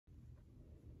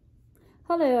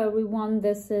Hello everyone,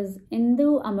 this is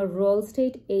Indu. I'm a real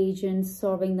estate agent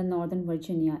serving the Northern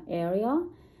Virginia area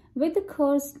with the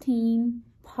course team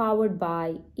powered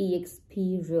by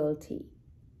eXp Realty.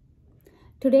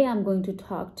 Today I'm going to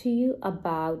talk to you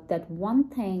about that one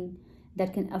thing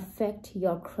that can affect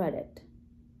your credit.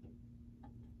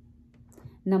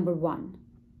 Number one,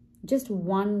 just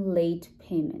one late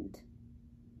payment.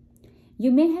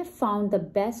 You may have found the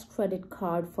best credit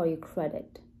card for your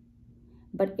credit.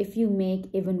 But if you make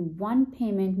even one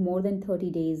payment more than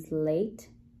 30 days late,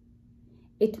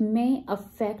 it may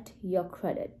affect your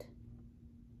credit.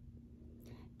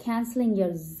 Canceling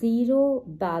your zero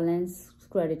balance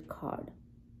credit card.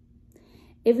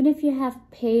 Even if you have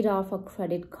paid off a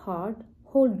credit card,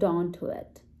 hold on to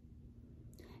it.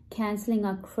 Canceling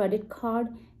a credit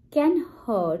card can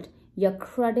hurt your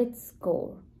credit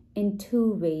score in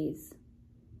two ways.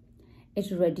 It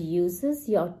reduces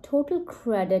your total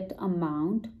credit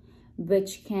amount,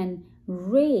 which can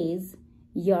raise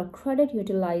your credit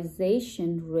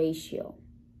utilization ratio.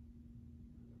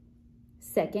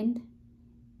 Second,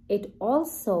 it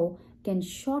also can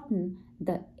shorten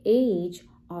the age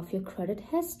of your credit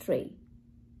history.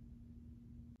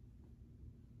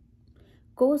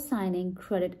 Co-signing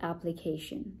credit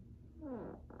application.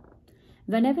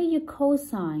 Whenever you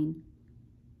co-sign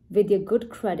with your good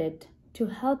credit to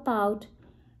help out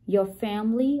your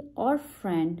family or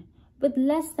friend with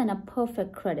less than a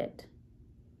perfect credit,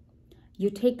 you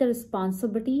take the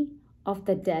responsibility of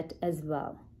the debt as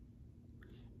well.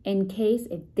 In case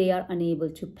if they are unable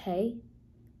to pay,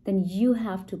 then you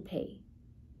have to pay,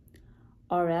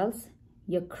 or else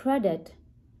your credit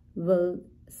will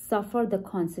suffer the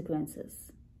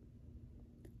consequences.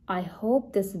 I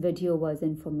hope this video was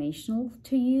informational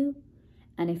to you,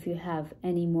 and if you have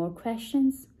any more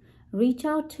questions, reach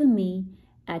out to me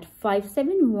at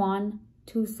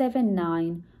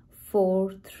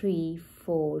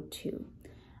 571-279-4342.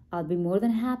 I'll be more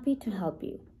than happy to help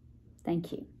you.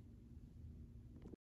 Thank you.